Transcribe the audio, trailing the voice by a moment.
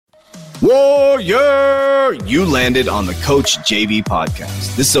Warrior! You landed on the Coach JV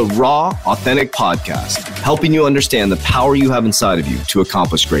podcast. This is a raw, authentic podcast helping you understand the power you have inside of you to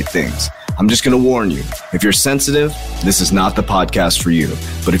accomplish great things. I'm just going to warn you, if you're sensitive, this is not the podcast for you.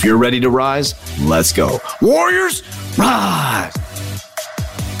 But if you're ready to rise, let's go. Warriors, rise!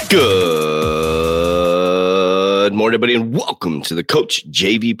 Good morning, everybody, and welcome to the Coach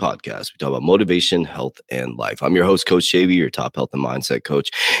JV podcast. We talk about motivation, health, and life. I'm your host, Coach JV, your top health and mindset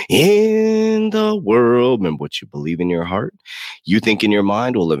coach in the world. Remember, what you believe in your heart, you think in your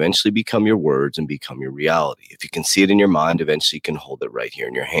mind will eventually become your words and become your reality. If you can see it in your mind, eventually you can hold it right here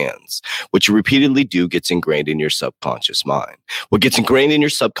in your hands. What you repeatedly do gets ingrained in your subconscious mind. What gets ingrained in your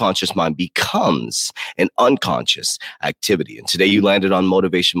subconscious mind becomes an unconscious activity. And today you landed on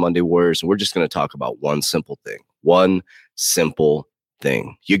Motivation Monday Warriors, and we're just going to talk about one simple thing. One simple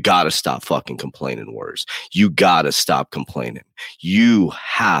thing. You got to stop fucking complaining, Warriors. You got to stop complaining. You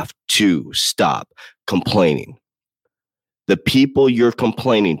have to stop complaining. The people you're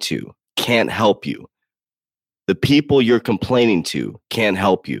complaining to can't help you. The people you're complaining to can't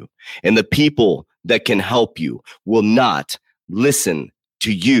help you. And the people that can help you will not listen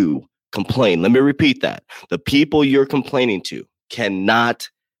to you complain. Let me repeat that. The people you're complaining to cannot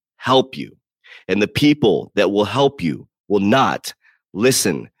help you. And the people that will help you will not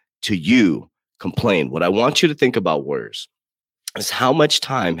listen to you complain. What I want you to think about, Warriors, is how much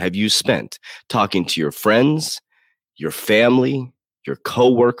time have you spent talking to your friends, your family, your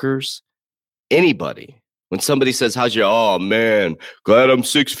coworkers, anybody? When somebody says, how's your, oh man, glad I'm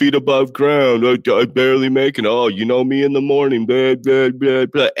 6 feet above ground. I barely make it. Oh, you know me in the morning. Blah, blah, blah,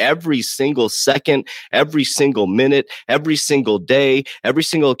 blah. Every single second, every single minute, every single day, every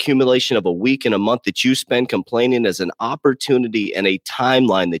single accumulation of a week and a month that you spend complaining is an opportunity and a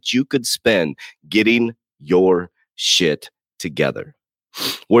timeline that you could spend getting your shit together.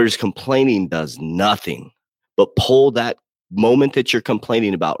 Whereas complaining does nothing but pull that moment that you're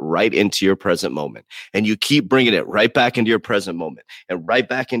complaining about right into your present moment. And you keep bringing it right back into your present moment and right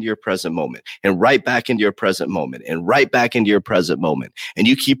back into your present moment and right back into your present moment and right back into your present moment. And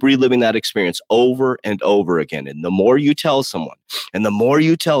you keep reliving that experience over and over again. And the more you tell someone and the more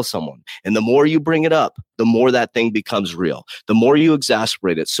you tell someone and the more you bring it up, the more that thing becomes real, the more you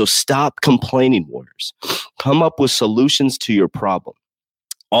exasperate it. So stop complaining, Warriors. Come up with solutions to your problem.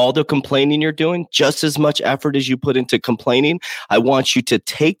 All the complaining you're doing, just as much effort as you put into complaining, I want you to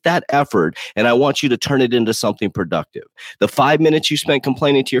take that effort and I want you to turn it into something productive. The 5 minutes you spent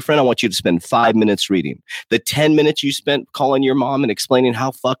complaining to your friend, I want you to spend 5 minutes reading. The 10 minutes you spent calling your mom and explaining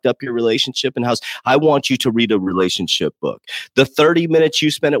how fucked up your relationship and I want you to read a relationship book. The 30 minutes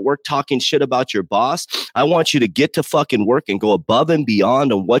you spent at work talking shit about your boss, I want you to get to fucking work and go above and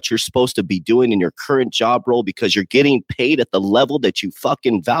beyond on what you're supposed to be doing in your current job role because you're getting paid at the level that you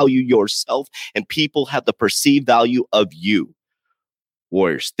fucking value yourself and people have the perceived value of you.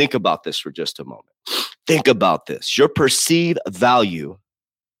 Warriors, think about this for just a moment. Think about this. Your perceived value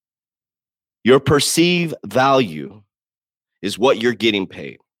is what you're getting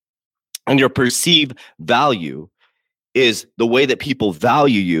paid. And your perceived value is the way that people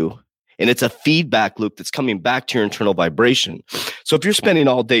value you. And it's a feedback loop that's coming back to your internal vibration. So if you're spending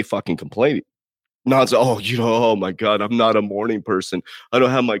all day fucking complaining, oh my God, I'm not a morning person. I don't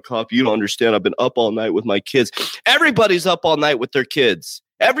have my coffee. You don't understand. I've been up all night with my kids. Everybody's up all night with their kids.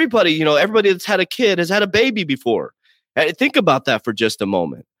 Everybody that's had a kid has had a baby before. Think about that for just a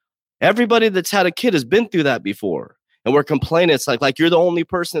moment. Everybody that's had a kid has been through that before. And we're complaining. It's like you're the only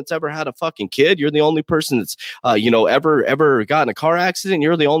person that's ever had a fucking kid. You're the only person that's, ever gotten a car accident.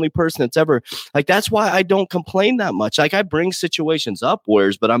 You're the only person that's ever that's why I don't complain that much. Like I bring situations up,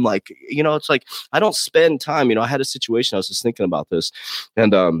 Warriors, but I'm like, it's like, I don't spend time. I had a situation. I was just thinking about this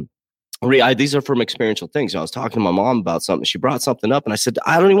and, these are from experiential things. I was talking to my mom about something. She brought something up and I said,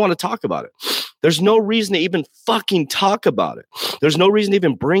 I don't even want to talk about it. There's no reason to even fucking talk about it. There's no reason to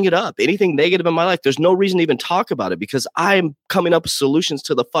even bring it up. Anything negative in my life, there's no reason to even talk about it because I'm coming up with solutions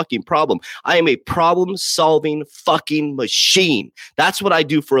to the fucking problem. I am a problem solving fucking machine. That's what I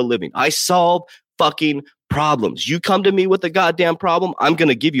do for a living. I solve fucking problems. You come to me with a goddamn problem, I'm going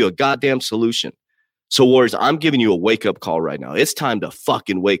to give you a goddamn solution. So Warriors, I'm giving you a wake-up call right now. It's time to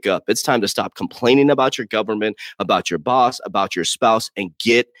fucking wake up. It's time to stop complaining about your government, about your boss, about your spouse, and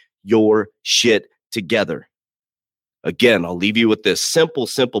get your shit together. Again, I'll leave you with this simple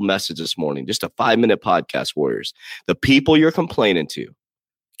message this morning. Just a 5-minute podcast, Warriors. The people you're complaining to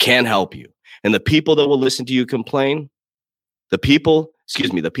can't help you. And the people that will listen to you complain, the people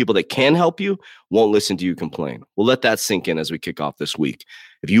the people that can help you won't listen to you complain. We'll let that sink in as we kick off this week.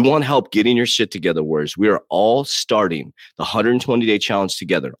 If you want help getting your shit together, Warriors, we are all starting the 120-day challenge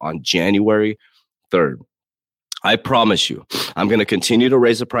together on January 3rd. I promise you, I'm going to continue to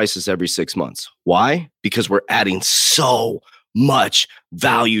raise the prices every 6 months. Why? Because we're adding so much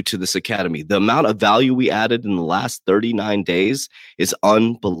value to this academy. The amount of value we added in the last 39 days is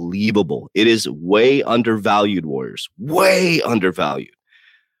unbelievable. It is way undervalued, Warriors, way undervalued.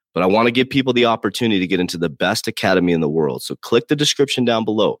 But I want to give people the opportunity to get into the best academy in the world. So click the description down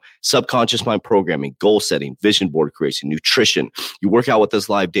below. Subconscious mind programming, goal setting, vision board creation, nutrition. You work out with us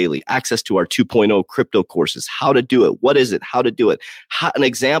live daily. Access to our 2.0 crypto courses. How to do it. What is it? How to do it. An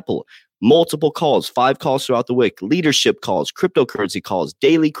example. Multiple calls, 5 calls throughout the week, leadership calls, cryptocurrency calls,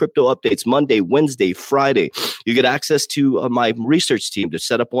 daily crypto updates, Monday, Wednesday, Friday. You get access to my research team to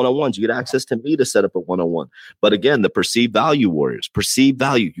set up one-on-ones. You get access to me to set up a one-on-one. But again, the perceived value, Warriors, perceived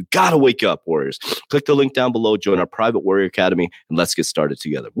value. You got to wake up, Warriors. Click the link down below, join our private Warrior Academy, and let's get started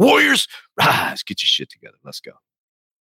together. Warriors, let's get your shit together. Let's go.